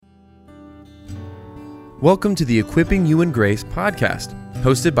Welcome to the Equipping You in Grace podcast,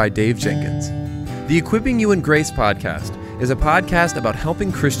 hosted by Dave Jenkins. The Equipping You in Grace podcast is a podcast about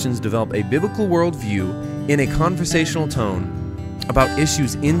helping Christians develop a biblical worldview in a conversational tone about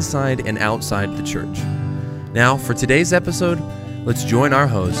issues inside and outside the church. Now, for today's episode, let's join our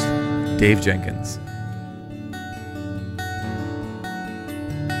host, Dave Jenkins.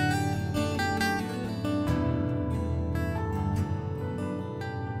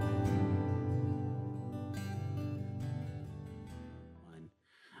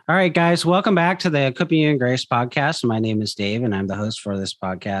 All right, guys, welcome back to the Equipping You in Grace podcast. My name is Dave, and I'm the host for this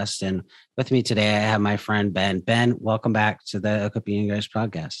podcast. And with me today, I have my friend, Ben. Ben, welcome back to the Equipping You in Grace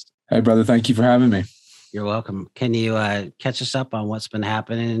podcast. Hey, brother. Thank you for having me. You're welcome. Can you catch us up on what's been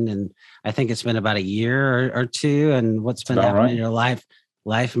happening? And I think it's been about a year or two, and what's been happening in your life,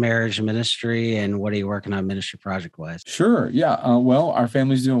 marriage, ministry, and what are you working on ministry project-wise? Sure. Yeah. Well, our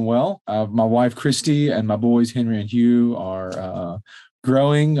family's doing well. My wife, Christy, and my boys, Henry and Hugh, are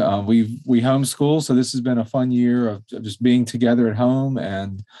growing. We homeschool, so this has been a fun year of just being together at home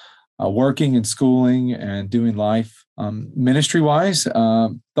and working and schooling and doing life. Ministry-wise,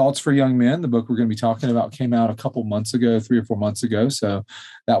 Thoughts for Young Men, the book we're going to be talking about, came out a couple months ago, 3 or 4 months ago. So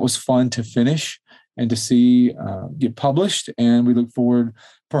that was fun to finish and to see get published. And we look forward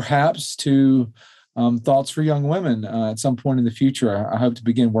perhaps to Thoughts for Young Women at some point in the future. I hope to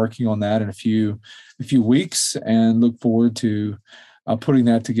begin working on that in a few weeks, and look forward to putting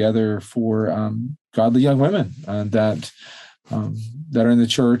that together for godly young women that are in the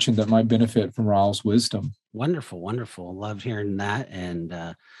church and that might benefit from Ryle's wisdom. Wonderful. Loved hearing that. And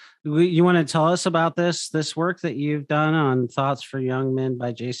you want to tell us about this work that you've done on Thoughts for Young Men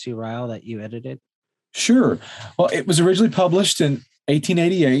by J.C. Ryle that you edited? Sure. Well, it was originally published in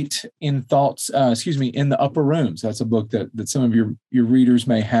 1888 in in the Upper Rooms. That's a book that some of your readers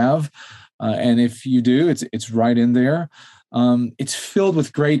may have, and if you do, it's right in there. It's filled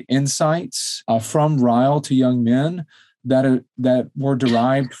with great insights from Ryle to young men that were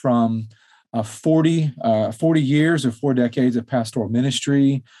derived from 40 years or 4 decades of pastoral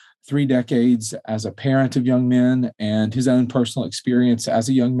ministry, 3 decades as a parent of young men, and his own personal experience as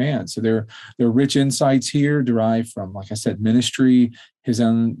a young man. So there are rich insights here derived from, like I said, ministry, his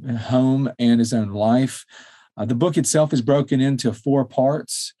own home, and his own life. The book itself is broken into 4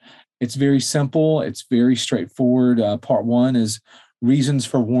 parts. It's very simple. It's very straightforward. Part 1 is reasons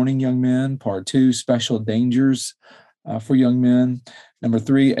for warning young men. Part 2, special dangers for young men. Number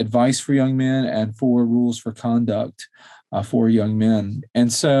 3, advice for young men. And 4, rules for conduct for young men.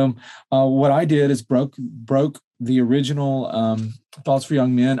 And so what I did is broke the original Thoughts for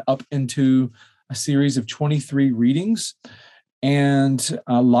Young Men up into a series of 23 readings, and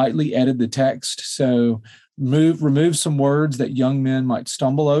lightly edited the text. So remove some words that young men might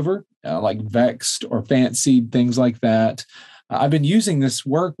stumble over, like vexed or fancied, things like that. I've been using this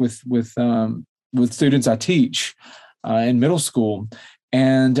work with students I teach in middle school,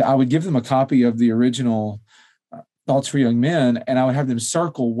 and I would give them a copy of the original Thoughts for Young Men, and I would have them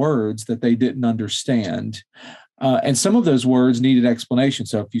circle words that they didn't understand. And some of those words needed explanation.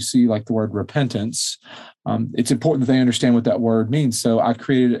 So if you see like the word repentance, it's important that they understand what that word means. So I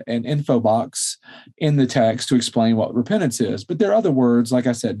created an info box in the text to explain what repentance is. But there are other words, like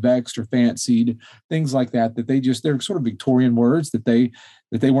I said, vexed or fancied, things like that they're sort of Victorian words that they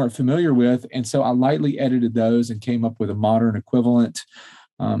weren't familiar with. And so I lightly edited those and came up with a modern equivalent.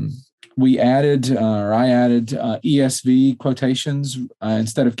 I added ESV quotations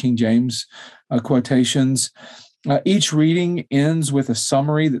instead of King James quotations. Each reading ends with a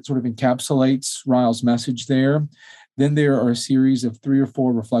summary that sort of encapsulates Ryle's message there. Then there are a series of 3 or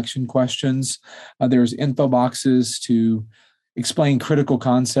 4 reflection questions. There's info boxes to explain critical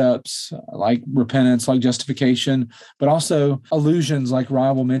concepts like repentance, like justification, but also allusions like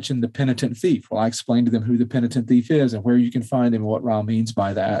Ryle will mention the penitent thief. Well, I explain to them who the penitent thief is and where you can find him and what Ryle means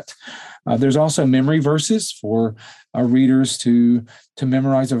by that. There's also memory verses for our readers to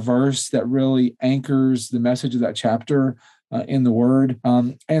memorize a verse that really anchors the message of that chapter in the Word,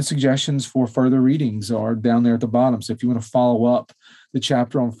 and suggestions for further readings are down there at the bottom. So if you want to follow up the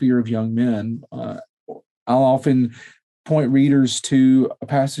chapter on fear of young men, I'll often point readers to a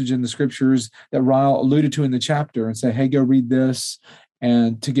passage in the scriptures that Ryle alluded to in the chapter and say, hey, go read this,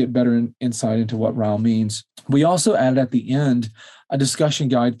 and to get better insight into what Ryle means. We also added at the end a discussion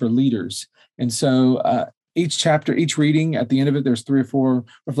guide for leaders. And so each chapter, each reading, at the end of it, there's 3 or 4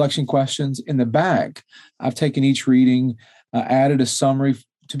 reflection questions. In the back, I've taken each reading, added a summary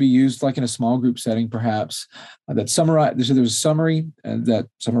to be used like in a small group setting, perhaps, that summarize. So there's a summary that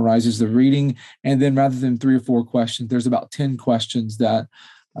summarizes the reading. And then rather than 3 or 4 questions, there's about 10 questions that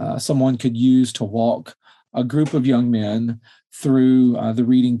someone could use to walk a group of young men through the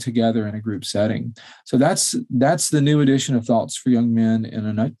reading together in a group setting. So that's the new edition of Thoughts for Young Men in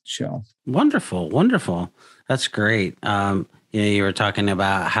a nutshell. Wonderful, wonderful. That's great. You were talking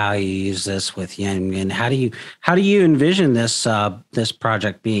about how you use this with young men. How do you envision this this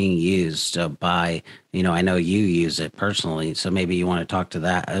project being used by? I know you use it personally, so maybe you want to talk to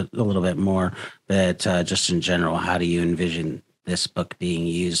that a little bit more. But just in general, how do you envision this book being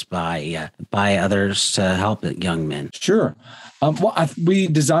used by others to help young men? Sure. We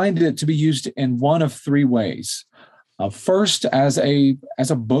designed it to be used in one of three ways. First, as a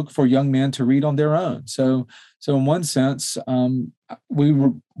book for young men to read on their own. So in one sense,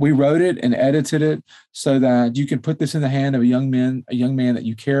 we wrote it and edited it so that you can put this in the hand of a young man that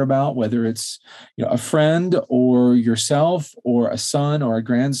you care about, whether it's a friend or yourself or a son or a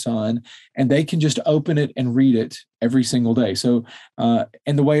grandson, and they can just open it and read it every single day. So,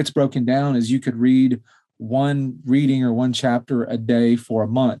 and the way it's broken down is you could read one reading or one chapter a day for a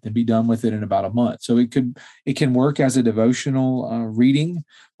month and be done with it in about a month. So it can work as a devotional reading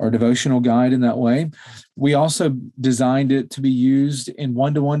or devotional guide in that way. We also designed it to be used in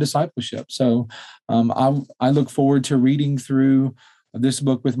one-to-one discipleship. So I look forward to reading through this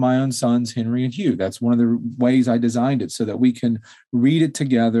book with my own sons, Henry and Hugh. That's one of the ways I designed it, so that we can read it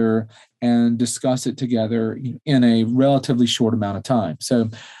together and discuss it together in a relatively short amount of time. So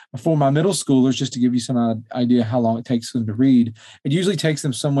for my middle schoolers, just to give you some idea how long it takes them to read, it usually takes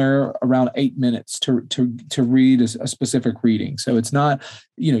them somewhere around 8 minutes to read a specific reading. So it's not,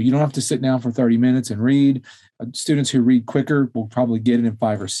 you don't have to sit down for 30 minutes and read. Students who read quicker will probably get it in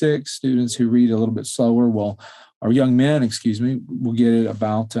 5 or 6. Students who read a little bit slower or young men, will get it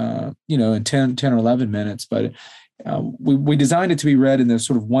about, in 10 or 11 minutes. But we designed it to be read in the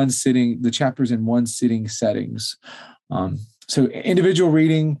sort of the chapters in one sitting settings. So individual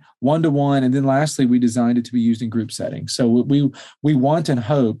reading, one-to-one, and then lastly, we designed it to be used in group settings. So we want and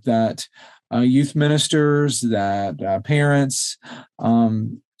hope that youth ministers, that parents,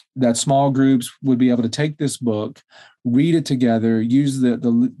 that small groups would be able to take this book, read it together, use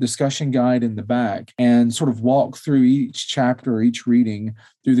the discussion guide in the back, and sort of walk through each chapter or each reading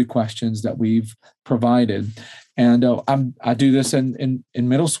through the questions that we've provided. And I do this in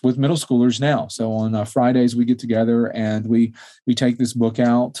middle schoolers now. So on Fridays we get together and we take this book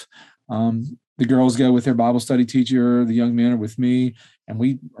out. The girls go with their Bible study teacher. The young men are with me, and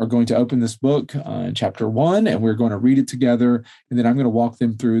we are going to open this book in chapter 1, and we're going to read it together. And then I'm going to walk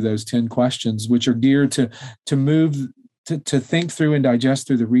them through those 10 questions, which are geared to move to think through and digest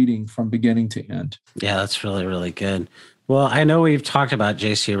through the reading from beginning to end. Yeah, that's really, really good. Well, I know we've talked about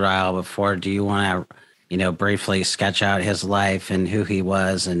J.C. Ryle before. Do you want to, briefly sketch out his life and who he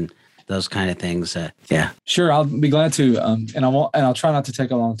was and those kind of things? Yeah. Sure, I'll be glad to. And I'll try not to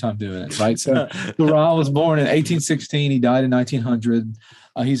take a long time doing it. Right. So Ryle was born in 1816. He died in 1900.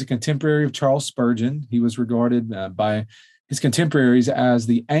 He's a contemporary of Charles Spurgeon. He was regarded by his contemporaries as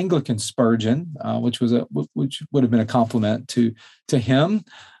the Anglican Spurgeon, which would have been a compliment to him.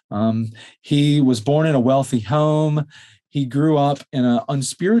 He was born in a wealthy home. He grew up in an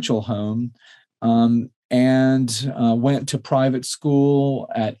unspiritual home. And went to private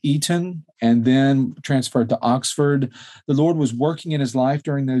school at Eton and then transferred to Oxford. The Lord was working in his life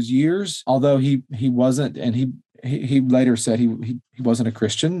during those years, although he wasn't, and he later said he wasn't a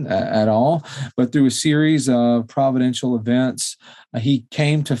Christian at all. But through a series of providential events, he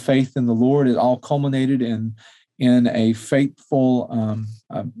came to faith in the Lord. It all culminated in a faithful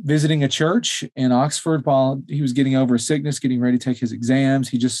visiting a church in Oxford while he was getting over a sickness, getting ready to take his exams.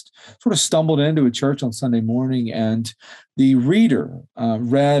 He just sort of stumbled into a church on Sunday morning, and the reader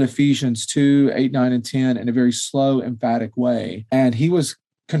read Ephesians 2, 8, 9, and 10 in a very slow, emphatic way. And he was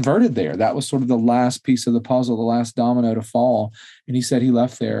converted there. That was sort of the last piece of the puzzle, the last domino to fall. And he said he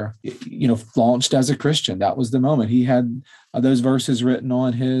left there, launched as a Christian. That was the moment. He had those verses written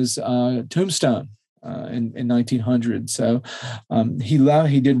on his tombstone. In 1900. So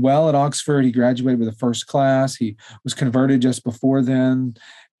he did well at Oxford. He graduated with a first class. He was converted just before then.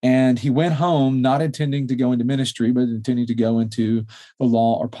 And he went home not intending to go into ministry, but intending to go into the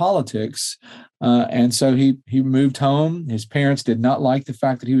law or politics. And so he moved home. His parents did not like the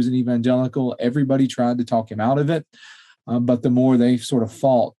fact that he was an evangelical. Everybody tried to talk him out of it. But the more they sort of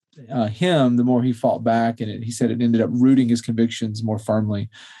fought him, the more he fought back. And he said it ended up rooting his convictions more firmly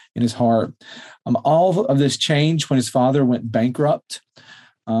in his heart. All of this changed when his father went bankrupt.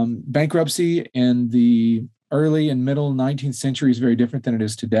 Bankruptcy in the early and middle 19th century is very different than it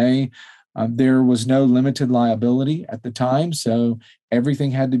is today. There was no limited liability at the time, so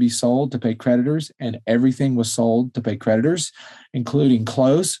everything had to be sold to pay creditors, and everything was sold to pay creditors, including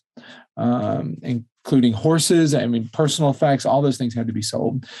clothes, including horses. I mean, personal effects, all those things had to be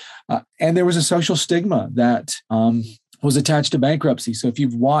sold. And there was a social stigma that was attached to bankruptcy. So if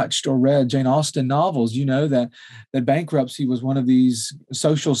you've watched or read Jane Austen novels, you know that bankruptcy was one of these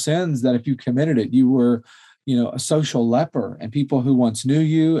social sins that if you committed it, you were, a social leper, and people who once knew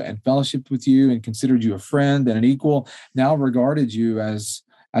you and fellowshiped with you and considered you a friend and an equal now regarded you as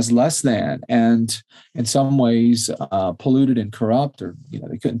less than, and in some ways polluted and corrupt, or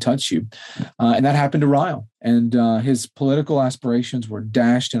they couldn't touch you. And that happened to Ryle. And his political aspirations were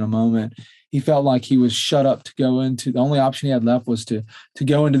dashed in a moment. He felt like he was shut up to go into, the only option he had left was to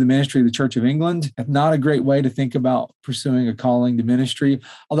go into the ministry of the Church of England. Not a great way to think about pursuing a calling to ministry,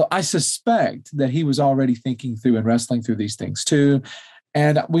 although I suspect that he was already thinking through and wrestling through these things too.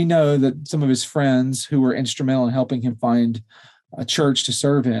 And we know that some of his friends who were instrumental in helping him find a church to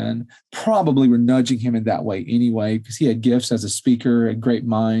serve in probably were nudging him in that way anyway, because he had gifts as a speaker, a great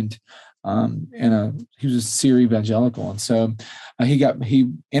mind, he was a sincere evangelical. And so he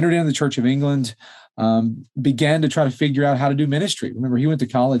entered into the Church of England, began to try to figure out how to do ministry. Remember, he went to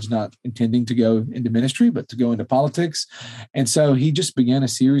college not intending to go into ministry, but to go into politics. And so he just began a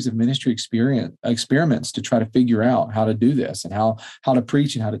series of ministry experiments to try to figure out how to do this and how to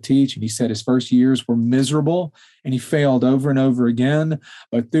preach and how to teach. And he said his first years were miserable and he failed over and over again.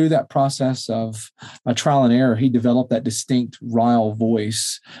 But through that process of trial and error, he developed that distinct Ryle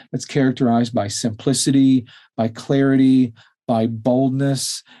voice that's characterized by simplicity, by clarity, by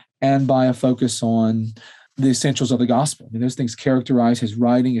boldness, and by a focus on the essentials of the gospel. I mean, those things characterize his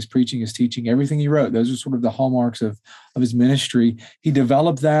writing, his preaching, his teaching, everything he wrote. Those are sort of the hallmarks of his ministry. He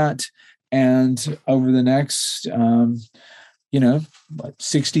developed that, and over the next,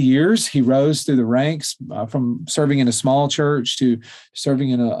 60 years, he rose through the ranks from serving in a small church to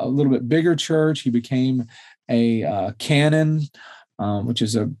serving in a little bit bigger church. He became a canon, which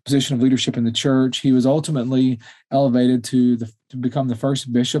is a position of leadership in the church. He was ultimately elevated to become the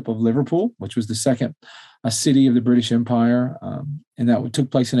first bishop of Liverpool, which was the second city of the British Empire, and that took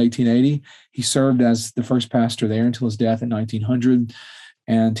place in 1880. He served as the first pastor there until his death in 1900,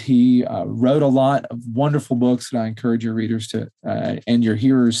 and he wrote a lot of wonderful books that I encourage your readers to and your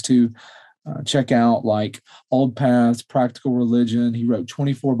hearers to check out, like Old Paths, Practical Religion. He wrote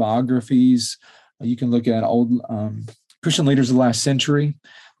 24 biographies. You can look at old Christian leaders of the last century,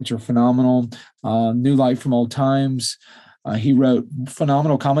 which are phenomenal. New Light from Old Times. He wrote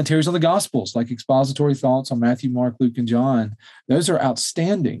phenomenal commentaries on the Gospels, like expository thoughts on Matthew, Mark, Luke, and John. Those are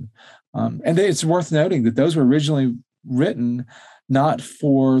outstanding. And it's worth noting that those were originally written not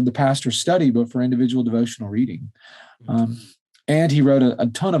for the pastor's study, but for individual devotional reading. And he wrote a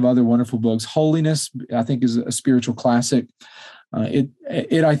ton of other wonderful books. Holiness, I think, is a spiritual classic.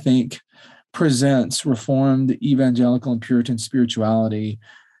 It I think, presents Reformed, evangelical, and Puritan spirituality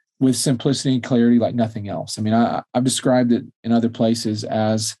with simplicity and clarity like nothing else. I mean, I've described it in other places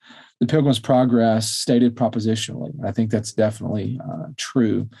as the Pilgrim's Progress stated propositionally. I think that's definitely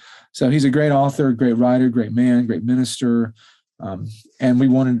true. So he's a great author, great writer, great man, great minister.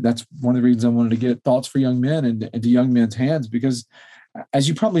 And that's one of the reasons I wanted to get Thoughts for Young Men into young men's hands, because as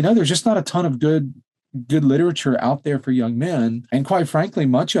you probably know, there's just not a ton of good literature out there for young men. And quite frankly,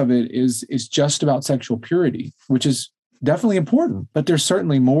 much of it is just about sexual purity, which is definitely important, but there's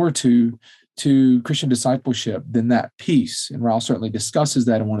certainly more to Christian discipleship than that piece. And Ryle certainly discusses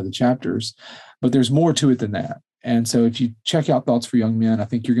that in one of the chapters, but there's more to it than that. And so if you check out Thoughts for Young Men, I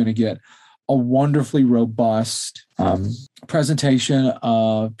think you're going to get a wonderfully robust presentation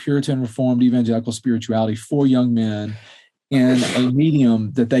of Puritan Reformed evangelical spirituality for young men in a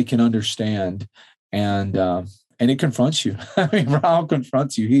medium that they can understand. And it confronts you. I mean, Ryle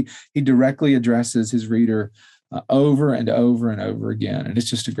confronts you. He directly addresses his reader over and over and over again. And it's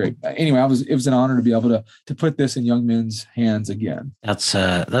just a great, anyway, it was an honor to be able to put this in young men's hands again. That's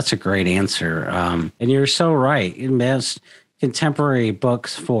a great answer. And you're so right. Most contemporary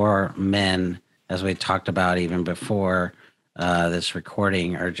books for men, as we talked about even before this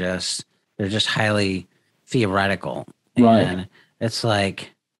recording, they're just highly theoretical. Right. And it's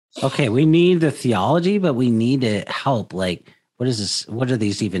like, okay, we need the theology, but we need to help. Like, what is this? What do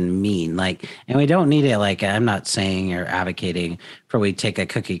these even mean? Like, and we don't need it. Like, I'm not saying or advocating for we take a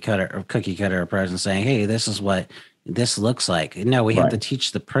cookie cutter approach and saying, hey, this is what this looks like. No, we have to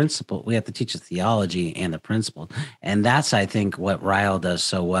teach the principle. We have to teach the theology and the principle. And that's, I think, what Ryle does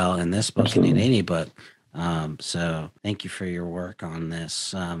so well in this book and in any book. So thank you for your work on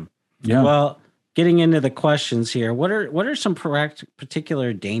this. Well, getting into the questions here, what are some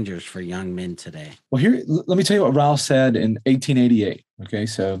particular dangers for young men today? Well, here, let me tell you what Ryle said in 1888. Okay,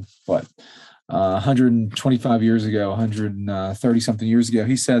 so what? 125 years ago, 130 something years ago.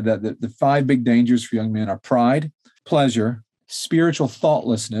 He said that the five big dangers for young men are pride, pleasure, spiritual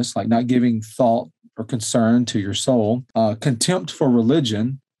thoughtlessness, like not giving thought or concern to your soul, contempt for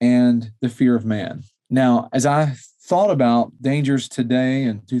religion, and the fear of man. Now, as I thought about dangers today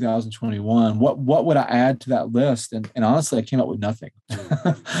in 2021, what would I add to that list? And honestly, I came up with nothing.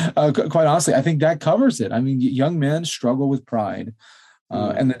 Quite honestly, I think that covers it. I mean, young men struggle with pride,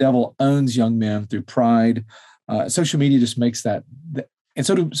 and the devil owns young men through pride. Social media just makes that. And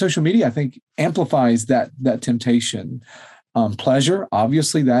so social media, I think, amplifies that temptation. Pleasure,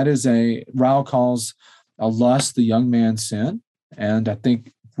 obviously, that is Ryle calls a lust the young man's sin. And I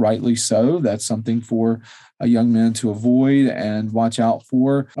think rightly so. That's something for a young man to avoid and watch out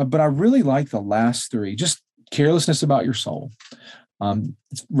for. But I really like the last three, just carelessness about your soul.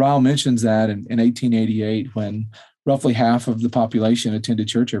 Ryle mentions that in 1888, when roughly half of the population attended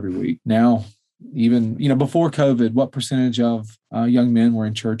church every week. Now, even before COVID, what percentage of young men were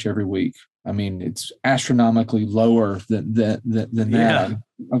in church every week? I mean, it's astronomically lower than that.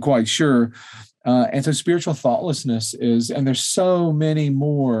 I'm quite sure. And so spiritual thoughtlessness and there's so many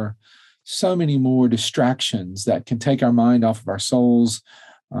more distractions that can take our mind off of our souls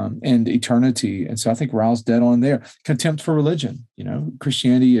and eternity. And so I think Ryle's dead on there. Contempt for religion.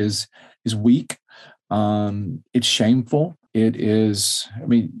 Christianity is weak. It's shameful. It is,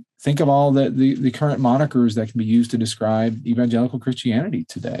 think of all the current monikers that can be used to describe evangelical Christianity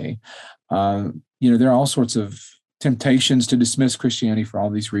today. There are all sorts of temptations to dismiss Christianity for all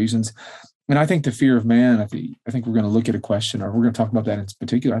these reasons. And I think the fear of man, I think we're going to look at a question, or we're going to talk about that in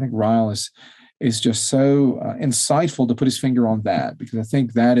particular. I think Ryle is just so insightful to put his finger on that, because I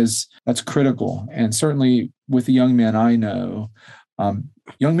think that's critical. And certainly with the young men I know,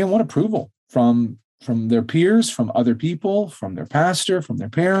 young men want approval from their peers, from other people, from their pastor, from their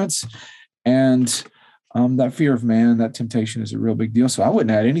parents. And that fear of man, that temptation is a real big deal. So I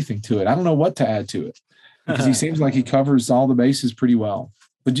wouldn't add anything to it. I don't know what to add to it, because he seems like he covers all the bases pretty well.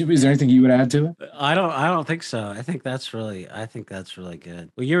 But is there anything you would add to it? I don't think so. I think that's really good.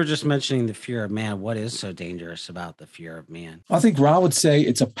 Well, you were just mentioning the fear of man. What is so dangerous about the fear of man? I think Ryle would say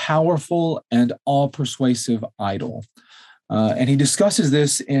it's a powerful and all-persuasive idol. And he discusses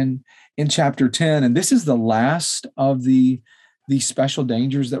this in chapter 10. And this is the last of the special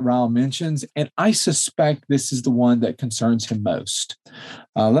dangers that Ryle mentions. And I suspect this is the one that concerns him most.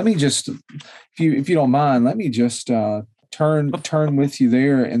 Let me just, if you don't mind, let me just turn with you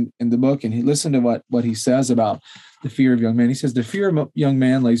there in the book and listen to what he says about the fear of young men. He says, the fear of young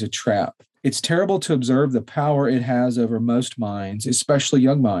man lays a trap. It's terrible to observe the power it has over most minds, especially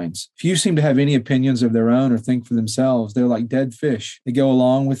young minds. Few seem to have any opinions of their own or think for themselves. They're like dead fish. They go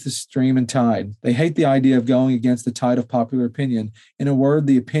along with the stream and tide. They hate the idea of going against the tide of popular opinion. In a word,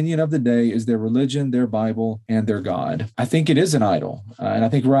 the opinion of the day is their religion, their Bible, and their God. I think it is an idol. And I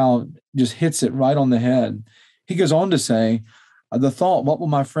think Ryle just hits it right on the head. He goes on to say, the thought, what will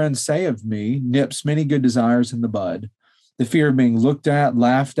my friends say of me, nips many good desires in the bud. The fear of being looked at,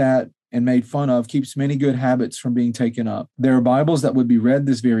 laughed at, and made fun of keeps many good habits from being taken up. There are Bibles that would be read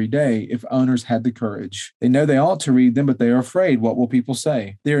this very day if owners had the courage. They know they ought to read them, but they are afraid. What will people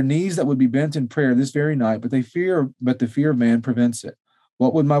say? There are knees that would be bent in prayer this very night, but the fear of man prevents it.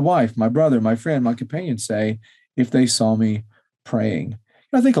 What would my wife, my brother, my friend, my companion say if they saw me praying?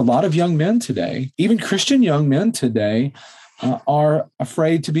 I think a lot of young men today, even Christian young men today, are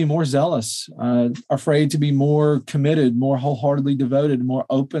afraid to be more zealous, afraid to be more committed, more wholeheartedly devoted, more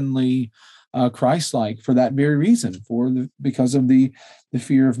openly Christ-like for that very reason, because of the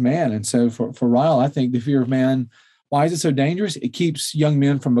fear of man. And so for Ryle, I think the fear of man, why is it so dangerous? It keeps young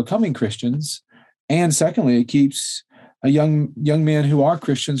men from becoming Christians. And secondly, it keeps young men who are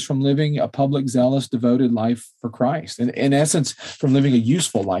Christians from living a public, zealous, devoted life for Christ. And in essence, from living a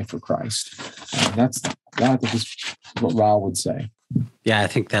useful life for Christ. And that's what Ryle would say. Yeah, I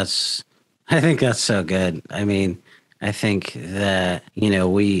think that's so good. I mean, I think that,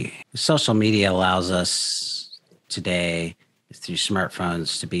 social media allows us today through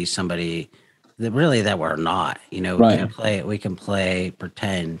smartphones to be somebody that we're not, Right. we can play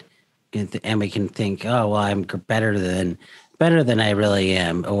pretend, and we can think, oh, well, I'm better than I really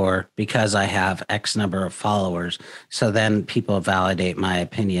am, or because I have X number of followers. So then people validate my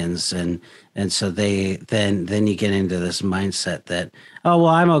opinions. And so then you get into this mindset that, oh, well,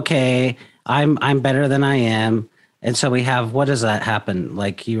 I'm okay. I'm better than I am. And so we have, what does that happen?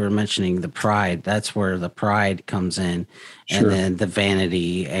 Like you were mentioning the pride, that's where the pride comes in. Sure. And then the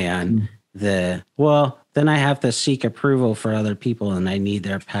vanity and then I have to seek approval for other people, and I need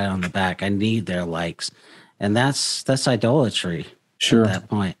their pat on the back. I need their likes. And that's idolatry. Sure. At that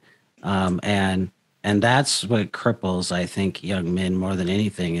point. And that's what cripples, I think, young men more than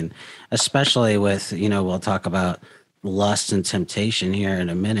anything. And especially with, we'll talk about lust and temptation here in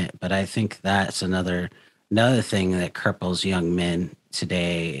a minute, but I think that's another thing that cripples young men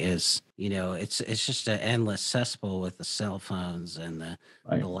today is, it's just an endless cesspool with the cell phones and the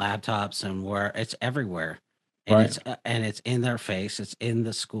laptops, and where it's everywhere. And it's in their face, it's in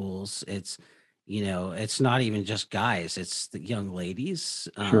the schools, it's not even just guys, it's the young ladies,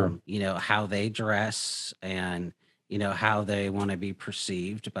 Sure. How they dress, and how they want to be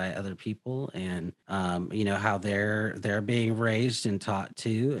perceived by other people, and how they're being raised and taught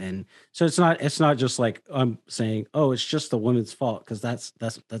to. And so it's not just like I'm saying, oh, it's just the women's fault, because that's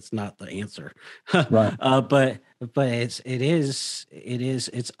not the answer. Right. But it's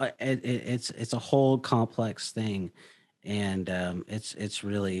a whole complex thing. And it's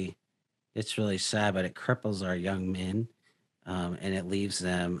really sad, but it cripples our young men, and it leaves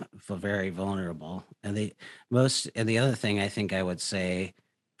them very vulnerable. And the other thing I think I would say,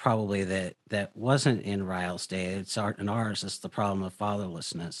 probably that wasn't in Ryle's day, in ours, is the problem of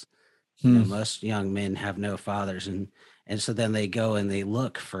fatherlessness. Hmm. Most young men have no fathers, and so then they go and they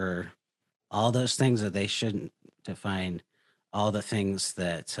look for all those things that they shouldn't, to find all the things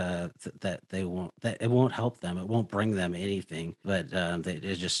that they won't, that it won't help them, it won't bring them anything, but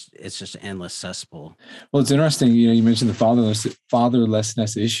it's just an endless cesspool. Well, it's interesting. You mentioned the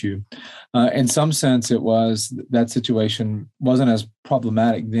fatherlessness issue. In some sense, that situation wasn't as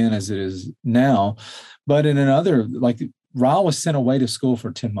problematic then as it is now. But in another, like, Ryle was sent away to school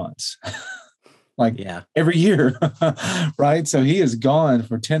for 10 months. Every year, right? So he is gone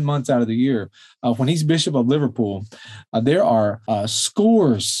for 10 months out of the year. When he's Bishop of Liverpool, there are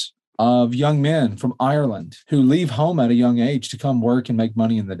scores of young men from Ireland who leave home at a young age to come work and make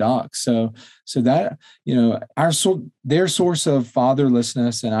money in the docks. So that, their source of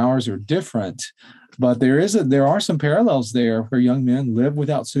fatherlessness and ours are different. But there are some parallels there where young men live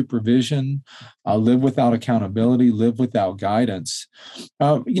without supervision, live without accountability, live without guidance.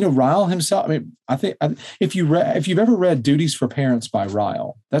 Ryle himself. I mean, I think if you've ever read Duties for Parents by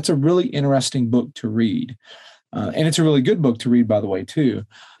Ryle, that's a really interesting book to read, and it's a really good book to read, by the way, too.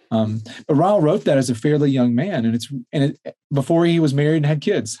 But Ryle wrote that as a fairly young man, and before he was married and had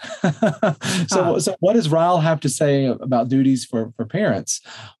kids. So what does Ryle have to say about duties for parents?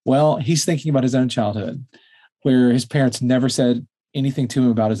 Well, he's thinking about his own childhood, where his parents never said anything to him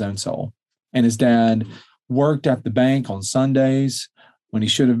about his own soul. And his dad worked at the bank on Sundays when he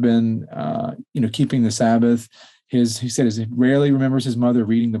should have been, keeping the Sabbath. He said he rarely remembers his mother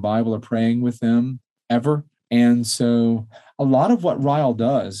reading the Bible or praying with them ever. And so a lot of what Ryle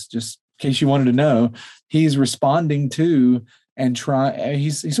does, just in case you wanted to know, he's responding to and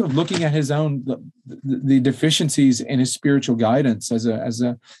he's sort of looking at his own, the deficiencies in his spiritual guidance as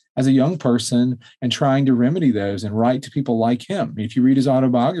a young person, and trying to remedy those and write to people like him. If you read his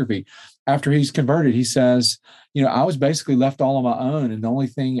autobiography, after he's converted, he says, I was basically left all on my own, and the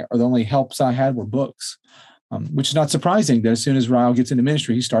only helps I had were books. Which is not surprising that as soon as Ryle gets into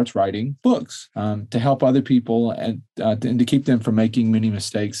ministry, he starts writing books to help other people and to keep them from making many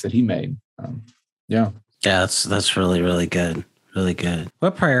mistakes that he made. Yeah, that's really, really good. Really good.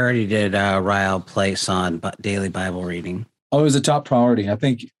 What priority did Ryle place on daily Bible reading? Oh, it was a top priority. I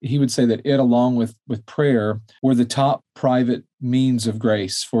think he would say that it, along with prayer, were the top private means of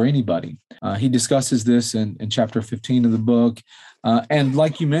grace for anybody. He discusses this in chapter 15 of the book. And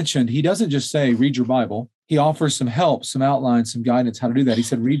like you mentioned, he doesn't just say, read your Bible. He offers some help, some outlines, some guidance how to do that. He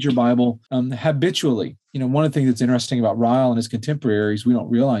said, read your Bible habitually. One of the things that's interesting about Ryle and his contemporaries, we don't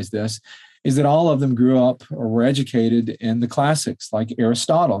realize this, is that all of them grew up or were educated in the classics like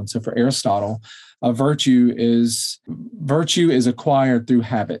Aristotle. And so for Aristotle, virtue is acquired through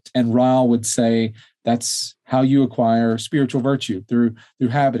habit. And Ryle would say that's how you acquire spiritual virtue, through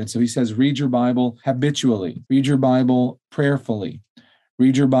habit. And so he says, read your Bible habitually, read your Bible prayerfully,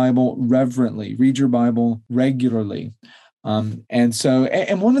 read your Bible reverently, read your Bible regularly. And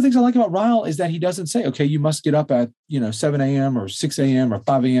one of the things I like about Ryle is that he doesn't say, okay, you must get up at 7 a.m. or 6 a.m. or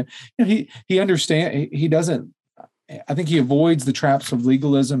 5 a.m. He understands. He doesn't. I think he avoids the traps of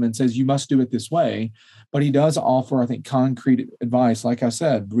legalism and says you must do it this way. But he does offer, I think, concrete advice. Like I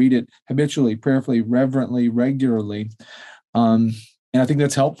said, read it habitually, prayerfully, reverently, regularly, and I think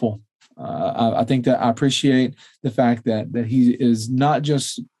that's helpful. I think that I appreciate the fact that he is not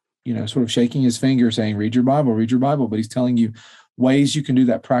just sort of shaking his finger saying, read your Bible, but he's telling you ways you can do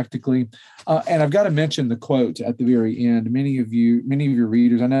that practically. And I've got to mention the quote at the very end. Many of your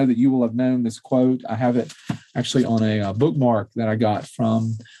readers, I know that you will have known this quote. I have it actually on a bookmark that I got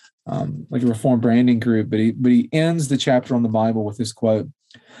from like a Reformed branding group, but he ends the chapter on the Bible with this quote.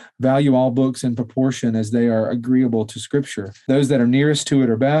 Value all books in proportion as they are agreeable to Scripture. Those that are nearest to it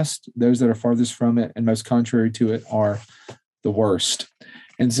are best. Those that are farthest from it and most contrary to it are the worst.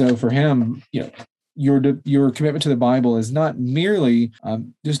 And so for him, your commitment to the Bible is not merely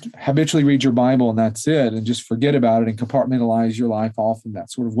just habitually read your Bible and that's it, and just forget about it and compartmentalize your life off in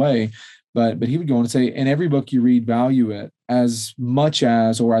that sort of way. But he would go on to say, in every book you read, value it as much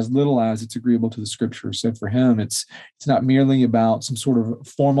as or as little as it's agreeable to the Scripture. So for him, it's not merely about some sort of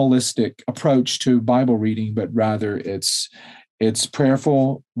formalistic approach to Bible reading, but rather it's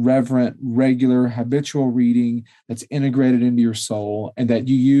prayerful, reverent, regular, habitual reading that's integrated into your soul and that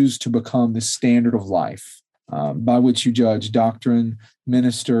you use to become the standard of life by which you judge doctrine,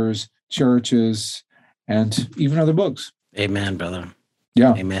 ministers, churches, and even other books. Amen, brother.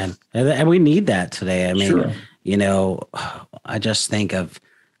 Yeah. Amen. And we need that today. I mean, Sure. I think of,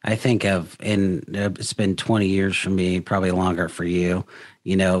 and it's been 20 years for me, probably longer for you,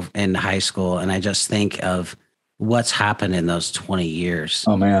 in high school. And I just think of what's happened in those 20 years.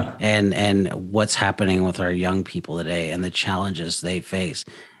 Oh, man. And what's happening with our young people today and the challenges they face.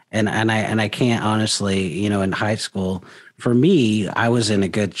 And I can't honestly, in high school, for me, I was in a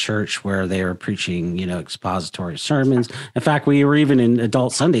good church where they were preaching, expository sermons. In fact, we were even in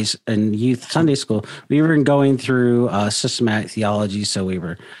adult Sundays and youth Sunday school. We were going through systematic theology. So we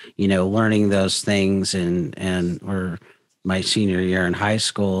were, learning those things and we're my senior year in high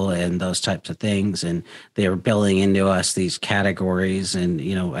school and those types of things. And they were building into us these categories. And,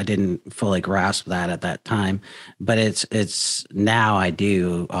 I didn't fully grasp that at that time, but it's now I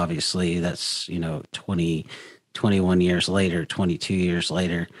do, obviously. That's, 21 years later, 22 years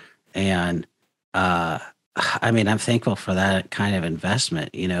later. And, I'm thankful for that kind of investment.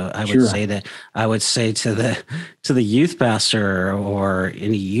 I would say to the youth pastor or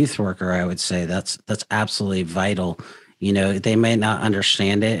any youth worker, I would say that's absolutely vital. They may not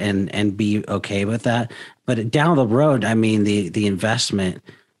understand it and be okay with that, but down the road, the investment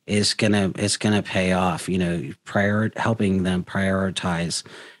is gonna pay off. Helping them prioritize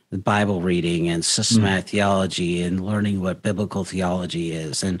the Bible reading and systematic theology and learning what biblical theology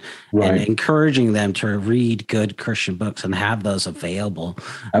is and encouraging them to read good Christian books and have those available.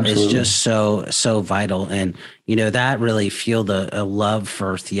 Absolutely. Is just so vital. And, that really fueled a love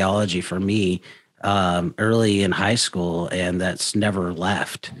for theology for me early in high school, and that's never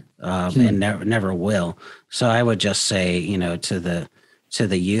left and never will. So I would just say, to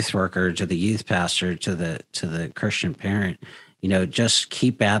the youth worker, to the youth pastor, to the Christian parent, just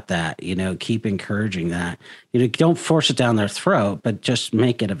keep at that, keep encouraging that, don't force it down their throat, but just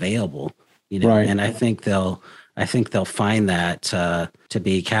make it available, and I think they'll find that to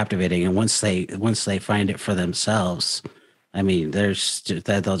be captivating. And once they find it for themselves,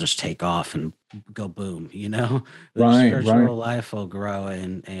 they'll just take off and go boom, their spiritual life will grow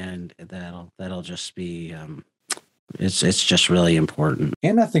and that'll just be, it's just really important.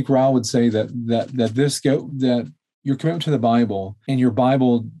 And I think Ryle would say that your commitment to the Bible and your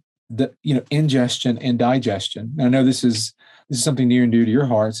Bible, ingestion and digestion. And I know this is something near and dear to your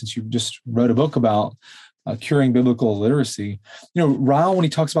heart since you just wrote a book about curing biblical illiteracy. Ryle, when he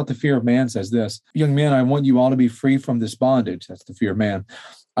talks about the fear of man, says this: young men, I want you all to be free from this bondage. That's the fear of man.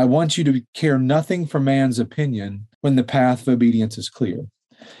 I want you to care nothing for man's opinion when the path of obedience is clear.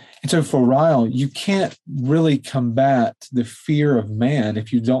 And so for Ryle, you can't really combat the fear of man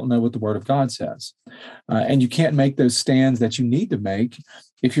if you don't know what the Word of God says. And you can't make those stands that you need to make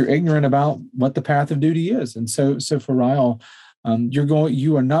if you're ignorant about what the path of duty is. And so for Ryle, you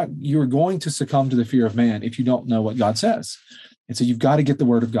are going to succumb to the fear of man if you don't know what God says. And so you've got to get the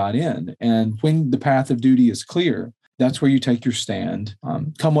Word of God in. And when the path of duty is clear, that's where you take your stand,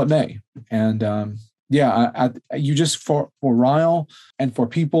 come what may. And for Ryle and for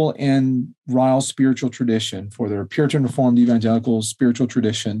people in Ryle's spiritual tradition, for their Puritan Reformed evangelical spiritual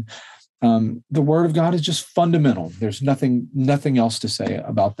tradition, the Word of God is just fundamental. There's nothing else to say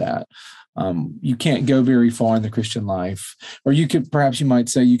about that. You can't go very far in the Christian life, or you might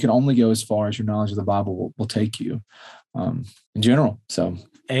say you can only go as far as your knowledge of the Bible will take you, in general. So,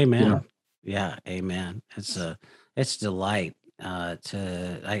 amen. Yeah, amen. It's delight. I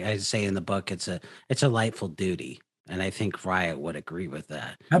say in the book, it's a delightful duty, and I think Riot would agree with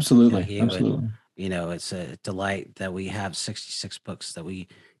that. Absolutely, absolutely. It's a delight that we have 66 books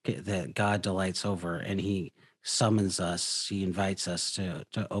that God delights over, and He summons us. He invites us to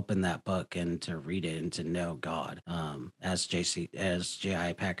open that book and to read it and to know God, as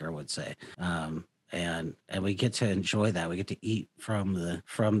J.I. Packer would say. and we get to enjoy that. We get to eat from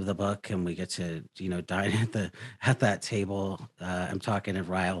the book, and we get to dine at that table. I'm talking in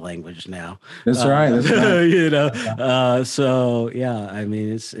Ryle language now. That's right. That's right. So yeah, I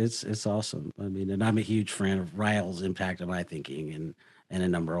mean it's awesome. I mean, and I'm a huge fan of Ryle's impact on my thinking and in a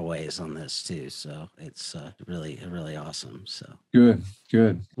number of ways on this too. So it's really awesome. So good.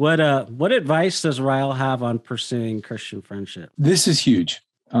 What advice does Ryle have on pursuing Christian friendship? This is huge.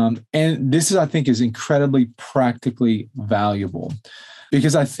 And this is, I think, is incredibly practically valuable,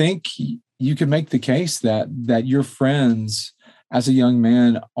 because I think you can make the case that your friends as a young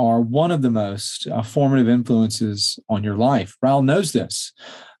man are one of the most formative influences on your life. Ryle knows this.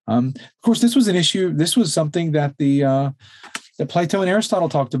 Of course, this was an issue. This was something that that Plato and Aristotle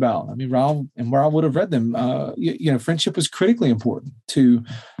talked about. I mean, Ryle would have read them. Friendship was critically important to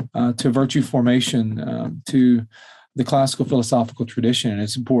virtue formation, to the classical philosophical tradition. And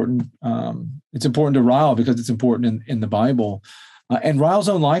it's important. It's important to Ryle because it's important in the Bible. And Ryle's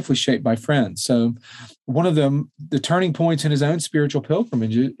own life was shaped by friends. So one of the turning points in his own spiritual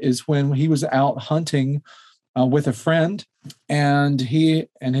pilgrimage is when he was out hunting with a friend, and he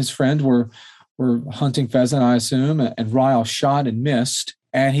and his friend were hunting pheasant, I assume, and Ryle shot and missed,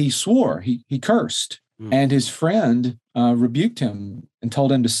 and he swore, he cursed. And his friend rebuked him and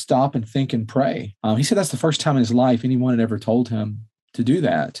told him to stop and think and pray. He said that's the first time in his life anyone had ever told him to do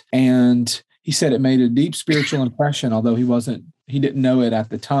that. And he said it made a deep spiritual impression, although he didn't know it at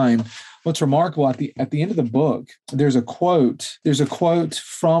the time. What's remarkable at the end of the book, there's a quote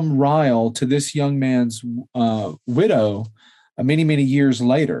from Ryle to this young man's widow many, many years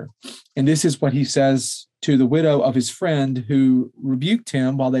later. And this is what he says to the widow of his friend who rebuked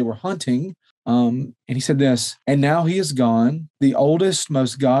him while they were hunting. And he said this: "And now he is gone, the oldest,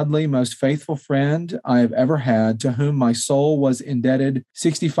 most godly, most faithful friend I have ever had, to whom my soul was indebted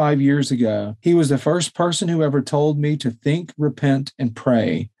 65 years ago. He was the first person who ever told me to think, repent, and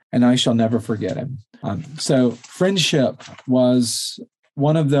pray, and I shall never forget him." So friendship was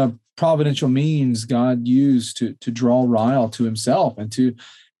one of the providential means God used to draw Ryle to himself and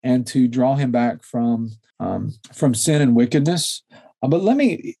to draw him back from sin and wickedness. But let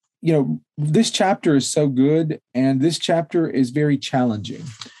me, this chapter is so good, and this chapter is very challenging.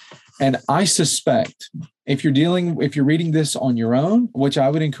 And I suspect if you're reading this on your own, which I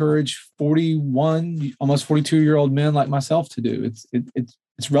would encourage 41, almost 42-year-old men like myself to do,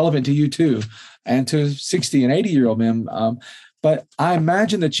 it's relevant to you too, and to 60 and 80-year-old men. But I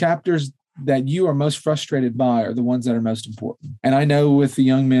imagine the chapters that you are most frustrated by are the ones that are most important. And I know with the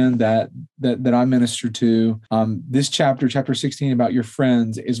young men that I minister to, this chapter 16 about your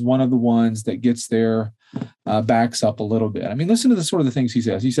friends is one of the ones that gets their backs up a little bit. I mean, listen to the sort of the things he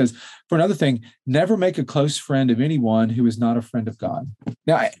says. He says, for another thing, never make a close friend of anyone who is not a friend of God.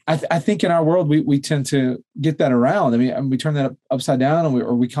 Now, I think in our world, we tend to get that around. I mean, we turn that upside down,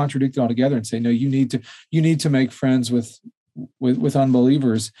 or we contradict it altogether and say, no, you need to make friends with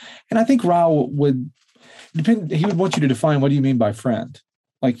unbelievers. And I think Ryle would depend. He would want you to define, what do you mean by friend?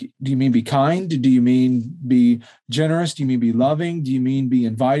 Like, do you mean be kind? Do you mean be generous? Do you mean be loving? Do you mean be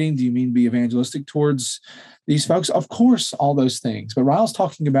inviting? Do you mean be evangelistic towards these folks? Of course, all those things. But Ryle's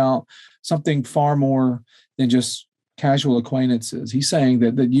talking about something far more than just casual acquaintances. He's saying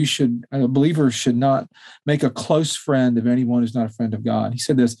that a believer should not make a close friend of anyone who's not a friend of God. He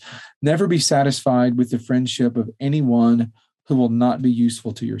said this: never be satisfied with the friendship of anyone who will not be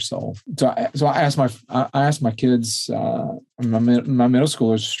useful to your soul. So I asked my kids, my middle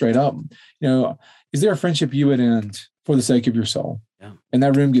schoolers, straight up, is there a friendship you would end for the sake of your soul? Yeah. And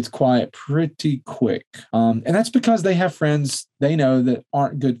that room gets quiet pretty quick. And that's because they have friends they know that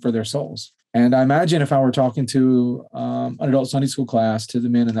aren't good for their souls. And I imagine if I were talking to an adult Sunday school class, to the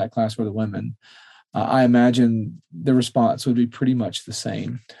men in that class or the women, I imagine the response would be pretty much the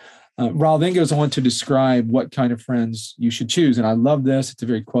same. Ryle then goes on to describe what kind of friends you should choose. And I love this. It's a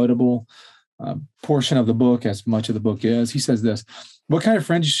very quotable portion of the book, as much of the book is. He says this: what kind of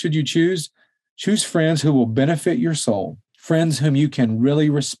friends should you choose? Choose friends who will benefit your soul, friends whom you can really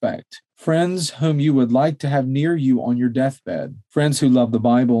respect, friends whom you would like to have near you on your deathbed, friends who love the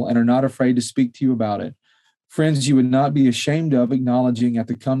Bible and are not afraid to speak to you about it, friends you would not be ashamed of acknowledging at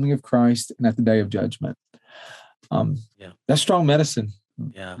the coming of Christ and at the day of judgment. That's strong medicine.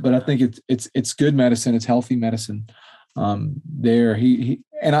 Yeah, but I think it's good medicine. It's healthy medicine. There,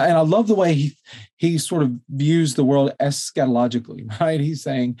 I love the way he sort of views the world eschatologically. Right? He's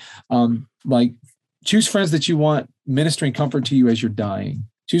saying, choose friends that you want ministering comfort to you as you're dying.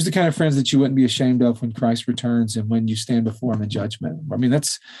 Choose the kind of friends that you wouldn't be ashamed of when Christ returns and when you stand before him in judgment. I mean,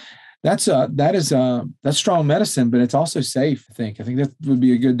 that's strong medicine, but it's also safe. I think that would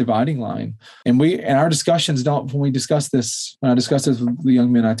be a good dividing line. And our discussions when I discuss this with the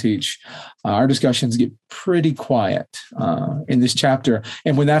young men I teach, our discussions get pretty quiet in this chapter.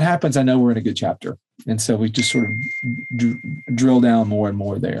 And when that happens, I know we're in a good chapter. And so we just sort of drill down more and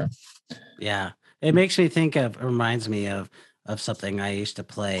more there. Yeah. It reminds me of something I used to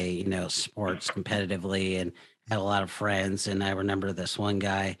play, sports competitively, and had a lot of friends. And I remember this one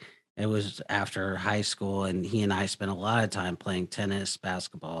guy, it was after high school, and he and I spent a lot of time playing tennis,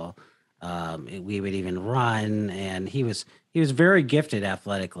 basketball. We would even run, and he was very gifted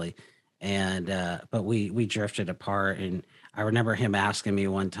athletically. And but we drifted apart. And I remember him asking me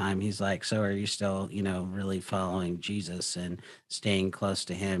one time, he's like, "So are you still, really following Jesus and staying close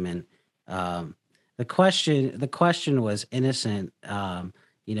to him?" And the question was innocent,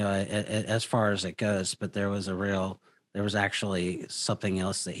 as far as it goes, but there was actually something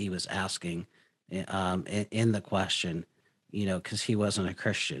else that he was asking in the question, because he wasn't a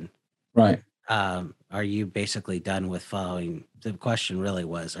Christian. Right. Are you basically done with following? The question really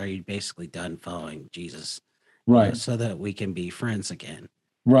was, are you basically done following Jesus? Right. So that we can be friends again.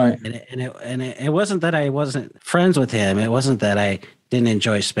 Right. And it wasn't that I wasn't friends with him. It wasn't that I didn't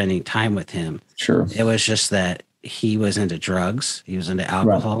enjoy spending time with him. Sure. It was just that he was into drugs. He was into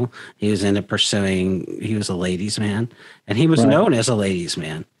alcohol. Right. He was a ladies' man, and he was known as a ladies'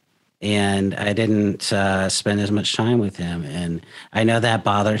 man. And I didn't spend as much time with him. And I know that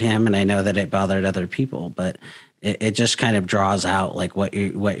bothered him, and I know that it bothered other people, but it just kind of draws out like what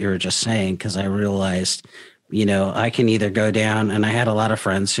you were just saying. 'Cause I realized, I can either go down, and I had a lot of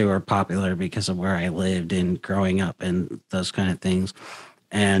friends who were popular because of where I lived and growing up and those kind of things.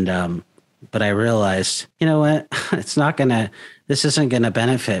 And, but I realized, you know what, this isn't going to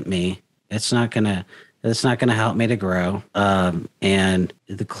benefit me. It's not going to help me to grow. And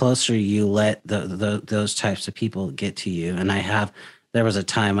the closer you let those types of people get to you, and there was a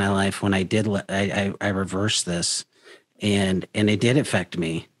time in my life when I reversed this, and it did affect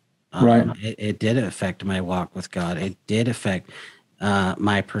me. Right. It did affect my walk with God. It did affect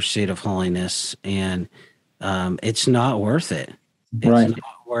my pursuit of holiness, and it's not worth it. It's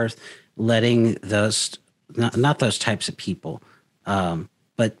not worth letting those, not those types of people,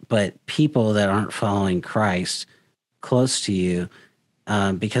 but people that aren't following Christ close to you,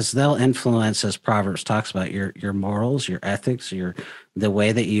 because they'll influence, as Proverbs talks about, your morals, your ethics, the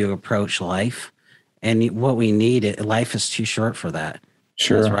way that you approach life. And what we need, life is too short for that.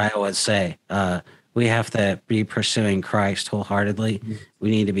 Sure. As Ryle would say, we have to be pursuing Christ wholeheartedly. Mm-hmm.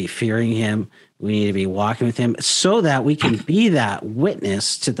 We need to be fearing him. We need to be walking with him so that we can be that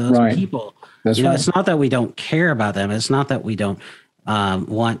witness to those people. That's right. It's not that we don't care about them. It's not that we don't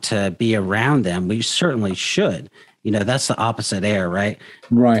want to be around them. We certainly should. That's the opposite air, right?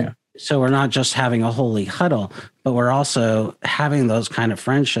 Right. So we're not just having a holy huddle, but we're also having those kind of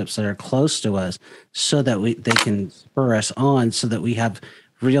friendships that are close to us so that they can spur us on, so that we have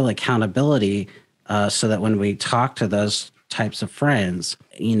real accountability, so that when we talk to those types of friends,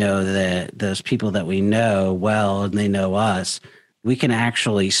 that those people that we know well and they know us, we can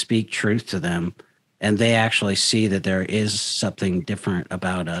actually speak truth to them, and they actually see that there is something different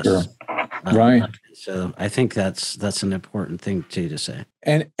about us. Sure. Right. So I think that's an important thing too to say.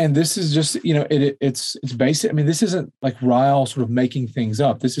 And this is just, it's basic. I mean, this isn't like Ryle sort of making things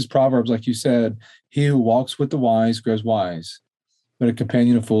up. This is Proverbs, like you said, he who walks with the wise grows wise, but a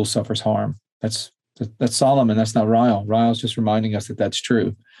companion of fools suffers harm. That's Solomon. That's not Ryle. Ryle's just reminding us that that's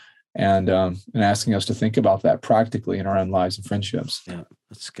true, and asking us to think about that practically in our own lives and friendships. Yeah,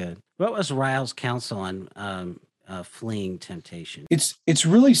 that's good. What was Ryle's counsel on fleeing temptation? It's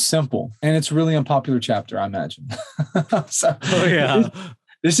really simple, and it's really unpopular chapter, I imagine.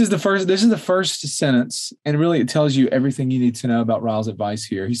 This is the first sentence, and really it tells you everything you need to know about Ryle's advice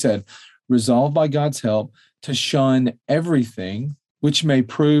here. He said, "Resolve by God's help to shun everything which may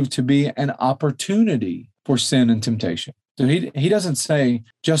prove to be an opportunity for sin and temptation." So he doesn't say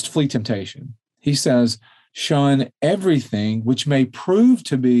just flee temptation. He says, shun everything which may prove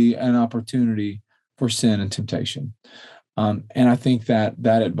to be an opportunity for sin and temptation. And I think that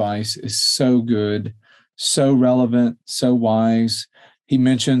advice is so good, so relevant, so wise. He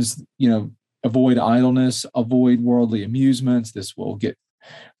mentions, avoid idleness, avoid worldly amusements. This will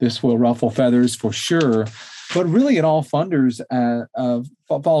ruffle feathers for sure. But really it all falls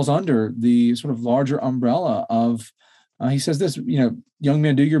under the sort of larger umbrella of, he says this, young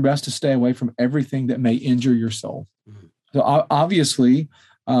men, do your best to stay away from everything that may injure your soul. Mm-hmm. So obviously,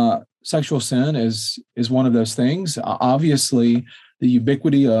 sexual sin is one of those things. Obviously, the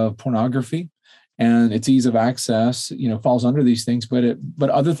ubiquity of pornography and its ease of access, falls under these things, but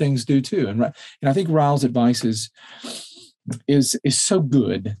other things do too. And I think Ryle's advice is so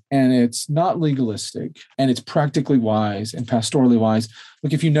good, and it's not legalistic, and it's practically wise and pastorally wise.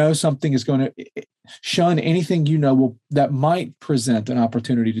 Look, if you know something is going to shun anything that might present an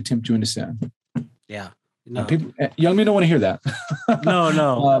opportunity to tempt you into sin. Yeah. No. Young men don't want to hear that.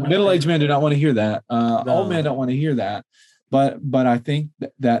 No. Middle-aged men do not want to hear that. No. Old men don't want to hear that. But I think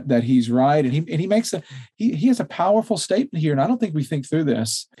that he's right, and he makes he has a powerful statement here, and I don't think we think through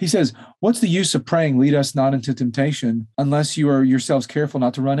this. He says, "What's the use of praying, lead us not into temptation, unless you are yourselves careful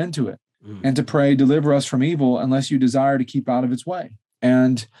not to run into it, and to pray, deliver us from evil, unless you desire to keep out of its way."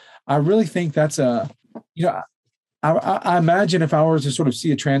 And I really think that's I imagine if I were to sort of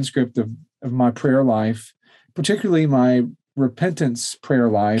see a transcript of my prayer life, particularly my repentance prayer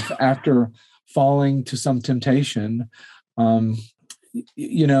life after falling to some temptation. I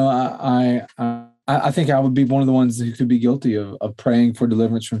think I would be one of the ones who could be guilty of praying for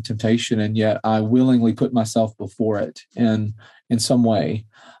deliverance from temptation, and yet I willingly put myself before it in some way.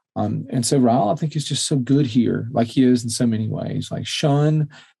 And so Ryle, I think, is just so good here, like he is in so many ways. Like, shun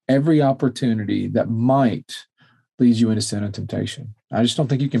every opportunity that might lead you into sin and temptation. I just don't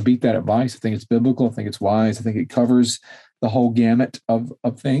think you can beat that advice. I think it's biblical. I think it's wise. I think it covers the whole gamut of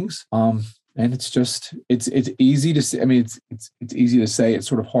things. And it's easy to say. I mean, it's easy to say. It's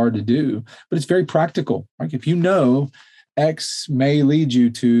sort of hard to do, but it's very practical. Like, if you know X may lead you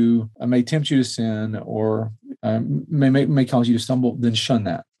to, may tempt you to sin, or may cause you to stumble, then shun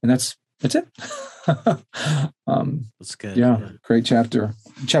that. And that's it. That's good. Yeah, great chapter.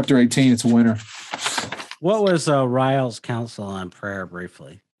 Chapter 18. It's a winner. What was Ryle's counsel on prayer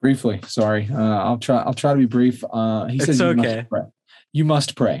briefly? Briefly, sorry. I'll try to be brief. He says, okay. You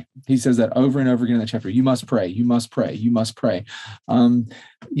must pray. He says that over and over again in that chapter. You must pray. You must pray. You must pray. It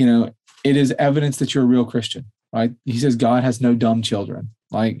is evidence that you're a real Christian, right? He says God has no dumb children.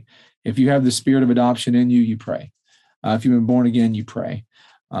 Like, if you have the spirit of adoption in you, you pray. If you've been born again, you pray.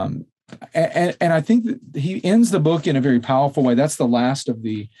 And I think that he ends the book in a very powerful way. That's the last of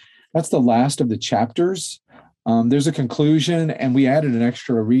the chapters. There's a conclusion, and we added an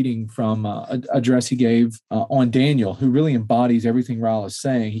extra reading from a address he gave on Daniel, who really embodies everything Ryle is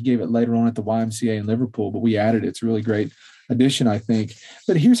saying. He gave it later on at the YMCA in Liverpool, but we added it. It's a really great addition, I think.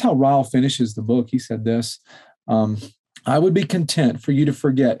 But here's how Ryle finishes the book. He said this: I would be content for you to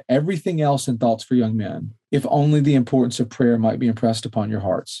forget everything else in Thoughts for Young Men, if only the importance of prayer might be impressed upon your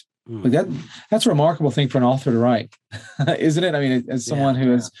hearts. But that's a remarkable thing for an author to write, isn't it? I mean, as someone who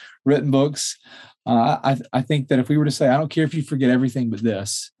has written books, I think that if we were to say, I don't care if you forget everything but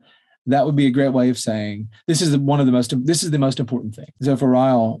this, that would be a great way of saying this is the most important thing. So for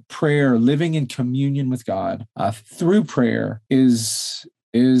Ryle, prayer, living in communion with God through prayer is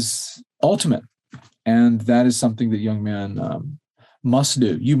ultimate, and that is something that young men must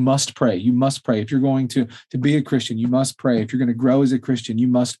do. You must pray. You must pray. If you're going to be a Christian, you must pray. If you're going to grow as a Christian, you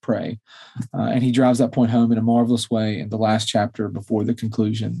must pray. And he drives that point home in a marvelous way in the last chapter before the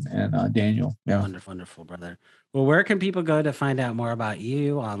conclusion and Daniel. Yeah. Wonderful, brother. Well, where can people go to find out more about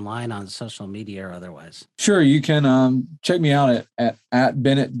you online, on social media, or otherwise? Sure. You can check me out at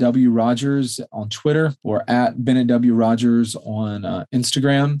Bennett W. Rogers on Twitter, or at Bennett W. Rogers on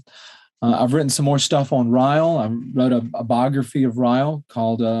Instagram. I've written some more stuff on Ryle. I wrote a biography of Ryle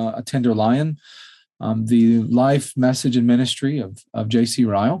called A Tender Lion, the life, message, and ministry of J.C.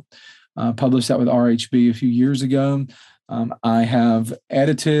 Ryle. Published that with RHB a few years ago. I have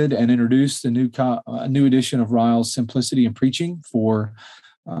edited and introduced a new edition of Ryle's Simplicity in Preaching for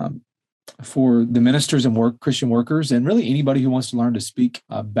the ministers and Christian workers, and really anybody who wants to learn to speak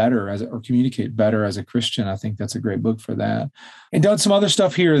better or communicate better as a Christian. I think that's a great book for that. And done some other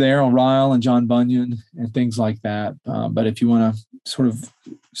stuff here or there on Ryle and John Bunyan and things like that. But if you want to sort of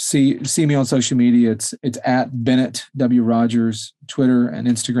see me on social media, it's at Bennett W. Rogers, Twitter and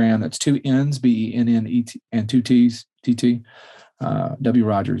Instagram. That's 2 N's, BENNET, and 2 T's, TT, W.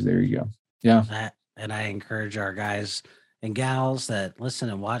 Rogers. There you go. Yeah. And I encourage our guys and gals that listen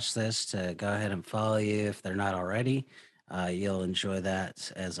and watch this to go ahead and follow you if they're not already. You'll enjoy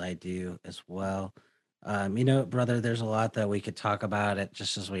that, as I do as well. Brother, there's a lot that we could talk about it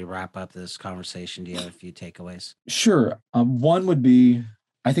just as we wrap up this conversation. Do you have a few takeaways? Sure. One would be,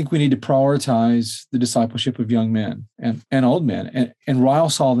 I think we need to prioritize the discipleship of young men and old men. And Ryle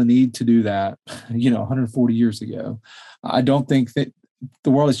saw the need to do that, 140 years ago. I don't think that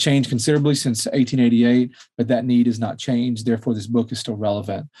the world has changed considerably since 1888, but that need has not changed. Therefore, this book is still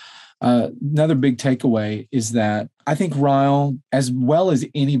relevant. Another big takeaway is that I think Ryle, as well as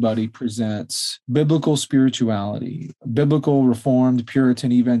anybody, presents biblical spirituality, biblical, Reformed,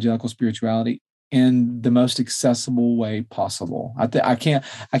 Puritan, evangelical spirituality in the most accessible way possible. I can't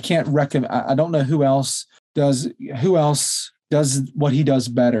recommend. I don't know who else does what he does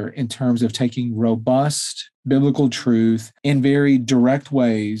better in terms of taking robust biblical truth in very direct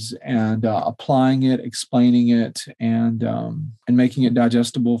ways and applying it, explaining it, and making it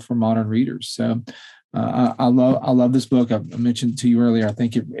digestible for modern readers. So I love this book. I mentioned to you earlier. I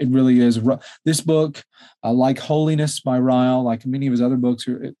think it really is. This book, like Holiness by Ryle, like many of his other books,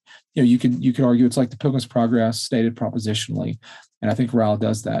 you could argue it's like the Pilgrim's Progress stated propositionally, and I think Ryle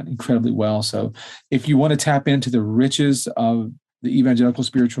does that incredibly well. So if you want to tap into the riches of the evangelical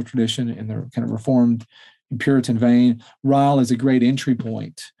spiritual tradition in the kind of Reformed and Puritan vein, Ryle is a great entry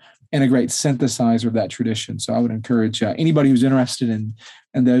point and a great synthesizer of that tradition. So I would encourage anybody who's interested in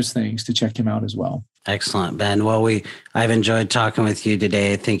those things to check him out as well. Excellent, Ben. Well, I've enjoyed talking with you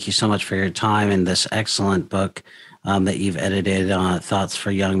today. Thank you so much for your time and this excellent book that you've edited, Thoughts for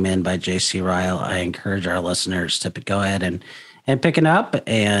Young Men by J.C. Ryle. I encourage our listeners to go ahead and pick it up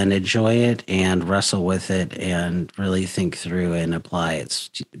and enjoy it and wrestle with it and really think through and apply its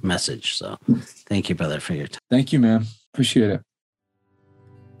message. So thank you, brother, for your time. Thank you, man. Appreciate it.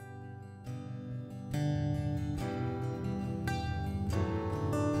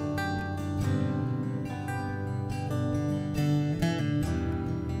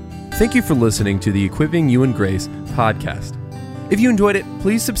 Thank you for listening to the Equipping You in Grace podcast. If you enjoyed it,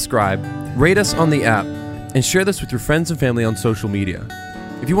 please subscribe, rate us on the app, and share this with your friends and family on social media.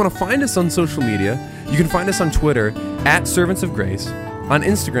 If you want to find us on social media, you can find us on Twitter @Servants of Grace, on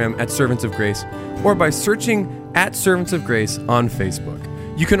Instagram @Servants of Grace, or by searching @Servants of Grace on Facebook.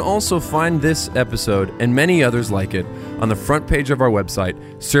 You can also find this episode and many others like it on the front page of our website,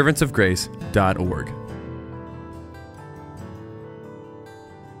 servantsofgrace.org.